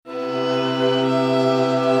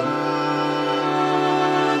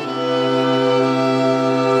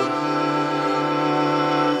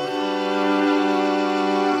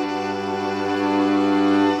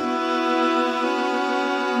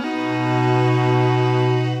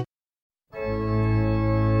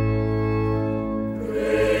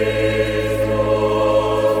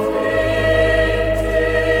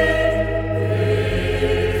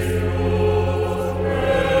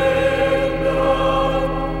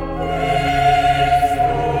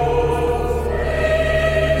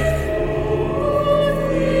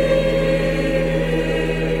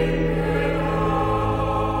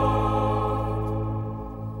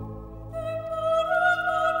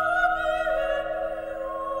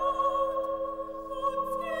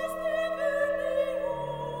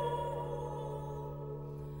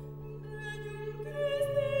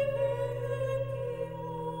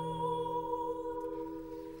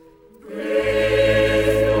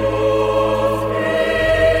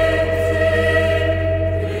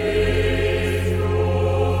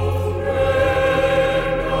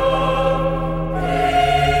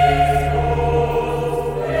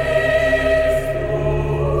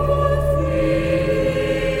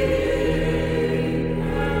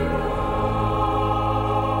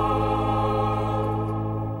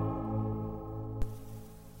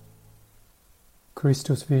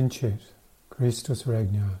Christus vincit, Christus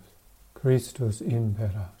regnat, Christus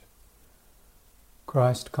imperat.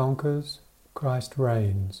 Christ conquers, Christ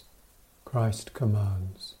reigns, Christ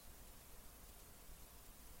commands.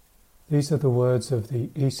 These are the words of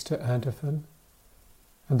the Easter antiphon,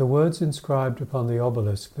 and the words inscribed upon the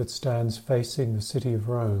obelisk that stands facing the city of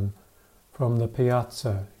Rome from the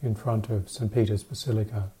piazza in front of St. Peter's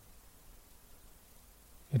Basilica.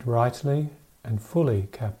 It rightly and fully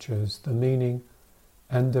captures the meaning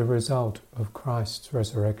and the result of Christ's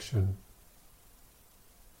resurrection.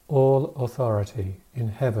 All authority in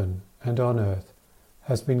heaven and on earth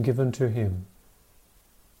has been given to him,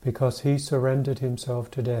 because he surrendered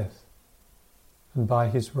himself to death, and by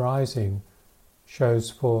his rising shows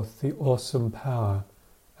forth the awesome power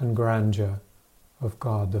and grandeur of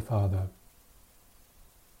God the Father.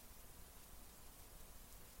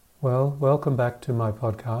 Well, welcome back to my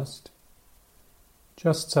podcast.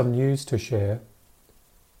 Just some news to share.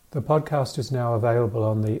 The podcast is now available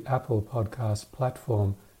on the Apple Podcast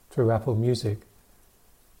platform through Apple Music.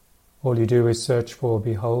 All you do is search for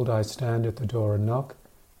 "Behold, I stand at the door and knock,"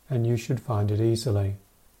 and you should find it easily.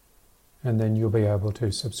 And then you'll be able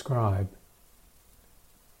to subscribe.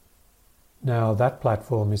 Now that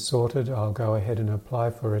platform is sorted, I'll go ahead and apply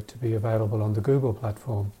for it to be available on the Google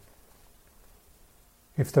platform.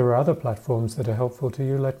 If there are other platforms that are helpful to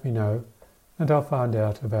you, let me know, and I'll find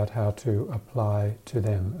out about how to apply to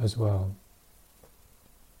them as well.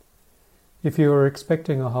 If you are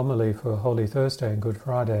expecting a homily for Holy Thursday and Good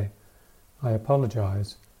Friday, I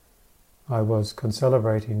apologize. I was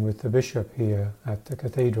concelebrating with the bishop here at the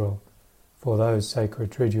cathedral for those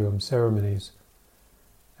sacred Triduum ceremonies,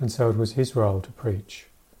 and so it was his role to preach,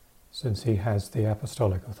 since he has the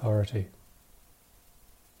apostolic authority.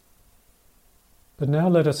 But now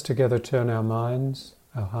let us together turn our minds,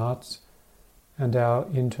 our hearts, and our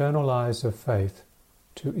internal eyes of faith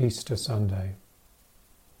to Easter Sunday.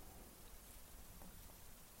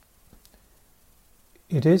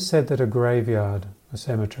 It is said that a graveyard, a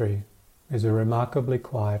cemetery, is a remarkably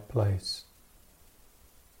quiet place.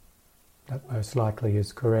 That most likely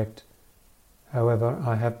is correct. However,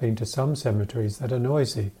 I have been to some cemeteries that are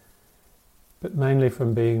noisy, but mainly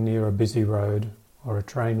from being near a busy road or a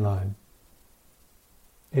train line.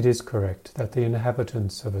 It is correct that the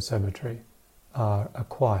inhabitants of a cemetery are a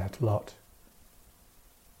quiet lot.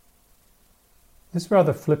 This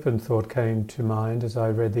rather flippant thought came to mind as I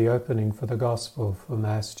read the opening for the Gospel for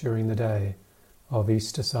Mass during the day of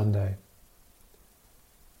Easter Sunday.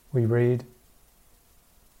 We read,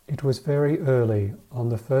 "It was very early on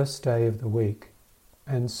the first day of the week,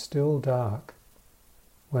 and still dark,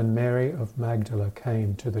 when Mary of Magdala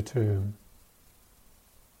came to the tomb."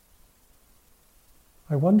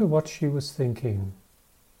 I wonder what she was thinking,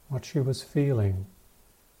 what she was feeling,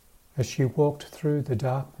 as she walked through the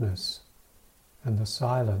darkness and the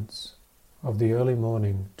silence of the early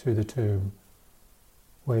morning to the tomb,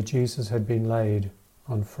 where Jesus had been laid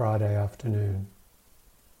on Friday afternoon.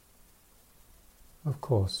 Of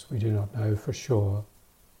course, we do not know for sure,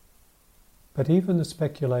 but even the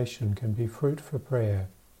speculation can be fruit for prayer,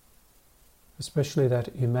 especially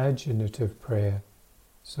that imaginative prayer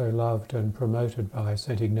so loved and promoted by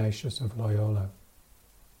St. Ignatius of Loyola.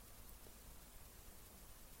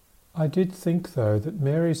 I did think, though, that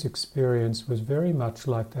Mary's experience was very much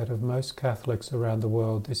like that of most Catholics around the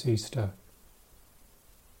world this Easter,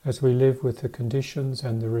 as we live with the conditions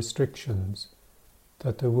and the restrictions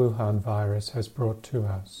that the Wuhan virus has brought to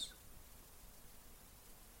us.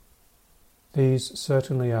 These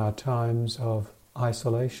certainly are times of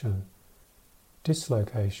isolation,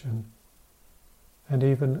 dislocation, and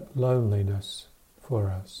even loneliness for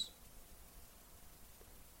us.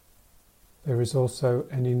 There is also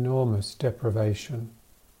an enormous deprivation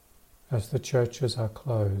as the churches are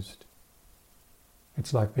closed.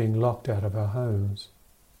 It's like being locked out of our homes.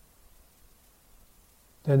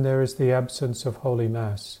 Then there is the absence of Holy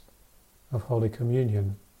Mass, of Holy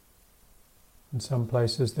Communion. In some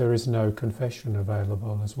places there is no confession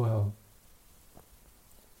available as well.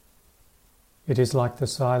 It is like the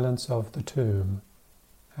silence of the tomb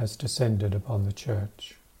has descended upon the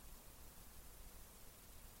church.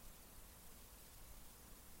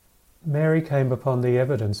 Mary came upon the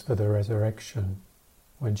evidence for the resurrection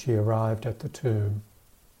when she arrived at the tomb.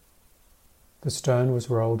 The stone was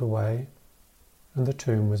rolled away and the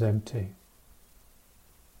tomb was empty.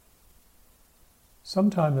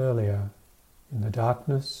 Sometime earlier, in the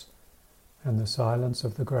darkness and the silence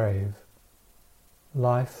of the grave,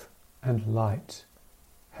 life and light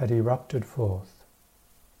had erupted forth,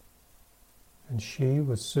 and she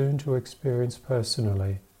was soon to experience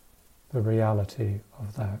personally the reality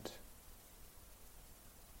of that.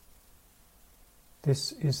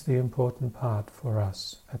 This is the important part for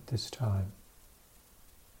us at this time.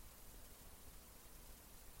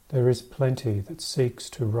 There is plenty that seeks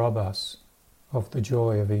to rob us of the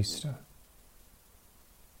joy of Easter.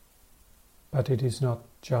 But it is not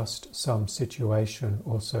just some situation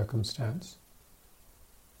or circumstance.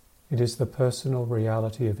 It is the personal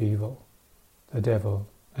reality of evil, the devil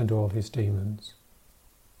and all his demons.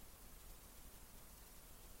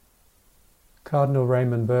 Cardinal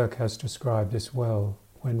Raymond Burke has described this well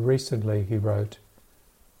when recently he wrote,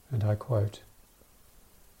 and I quote,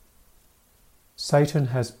 "Satan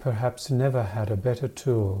has perhaps never had a better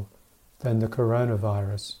tool than the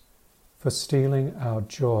coronavirus for stealing our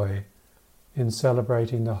joy in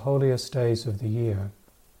celebrating the holiest days of the year,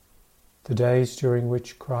 the days during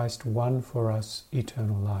which Christ won for us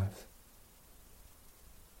eternal life.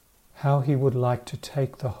 How he would like to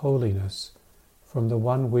take the holiness from the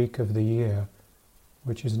 1 week of the year,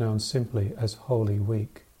 which is known simply as Holy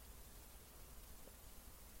Week.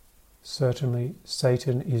 Certainly,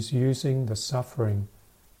 Satan is using the suffering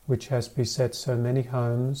which has beset so many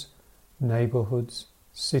homes, neighborhoods,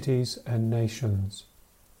 cities, and nations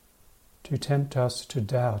to tempt us to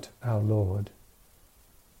doubt our Lord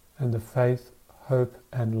and the faith, hope,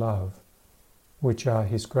 and love which are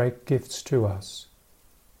his great gifts to us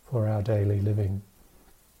for our daily living."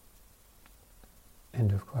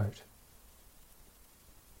 End of quote.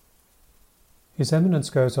 His Eminence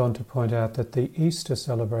goes on to point out that the Easter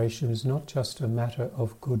celebration is not just a matter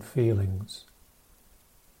of good feelings.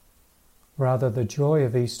 Rather, the joy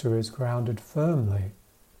of Easter is grounded firmly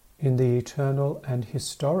in the eternal and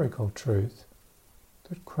historical truth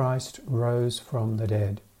that Christ rose from the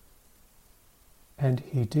dead. And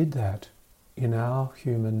he did that in our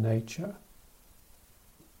human nature,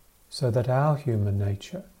 so that our human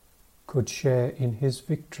nature could share in his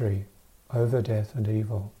victory over death and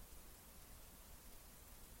evil.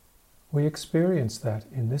 We experience that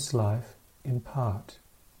in this life in part,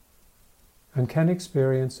 and can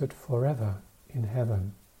experience it forever in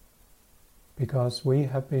heaven, because we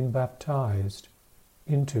have been baptized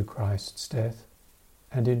into Christ's death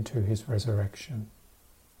and into his resurrection.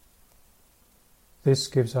 This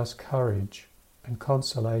gives us courage and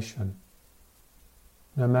consolation,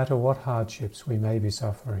 no matter what hardships we may be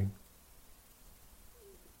suffering.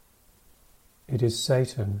 It is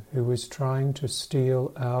Satan who is trying to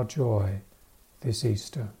steal our joy this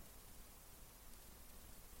Easter.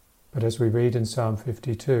 But as we read in Psalm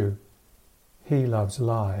 52, he loves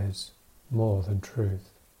lies more than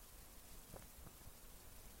truth.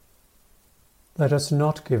 Let us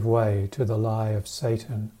not give way to the lie of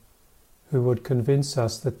Satan, who would convince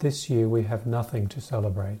us that this year we have nothing to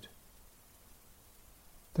celebrate.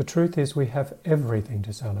 The truth is we have everything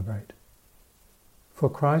to celebrate. For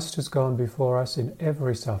Christ has gone before us in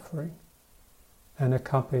every suffering and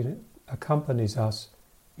accompanies us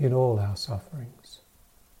in all our sufferings,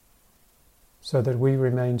 so that we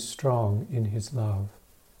remain strong in his love,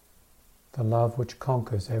 the love which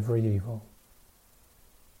conquers every evil.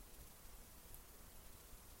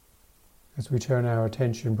 As we turn our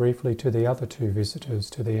attention briefly to the other two visitors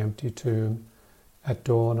to the empty tomb at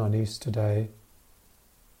dawn on Easter Day,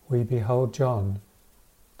 we behold John,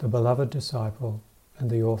 the beloved disciple and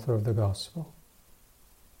the author of the Gospel.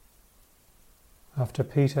 After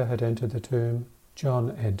Peter had entered the tomb, John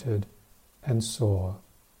entered and saw,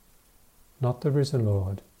 not the risen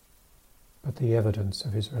Lord, but the evidence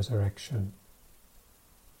of his resurrection.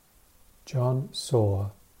 John saw,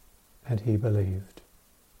 and he believed.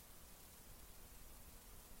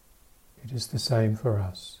 It is the same for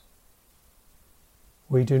us.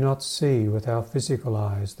 We do not see with our physical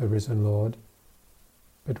eyes the risen Lord,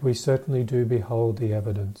 but we certainly do behold the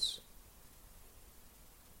evidence.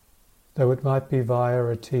 Though it might be via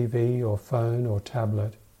a TV or phone or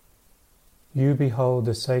tablet, you behold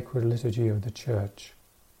the sacred liturgy of the Church,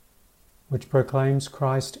 which proclaims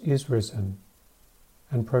Christ is risen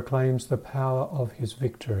and proclaims the power of his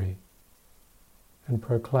victory and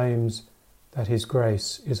proclaims that his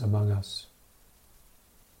grace is among us.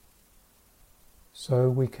 So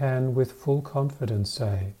we can with full confidence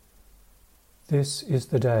say, "This is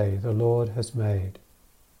the day the Lord has made.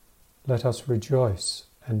 Let us rejoice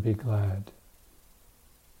and be glad."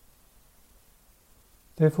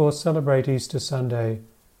 Therefore celebrate Easter Sunday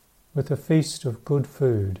with a feast of good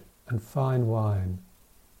food and fine wine,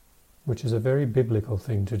 which is a very biblical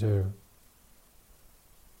thing to do.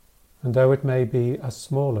 And though it may be a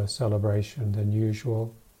smaller celebration than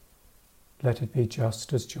usual, let it be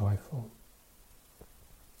just as joyful.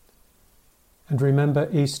 And remember,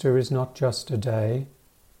 Easter is not just a day,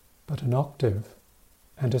 but an octave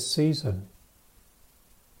and a season.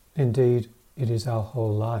 Indeed, It is our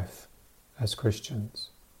whole life as Christians.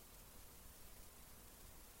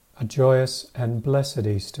 A joyous and blessed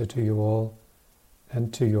Easter to you all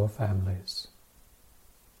and to your families.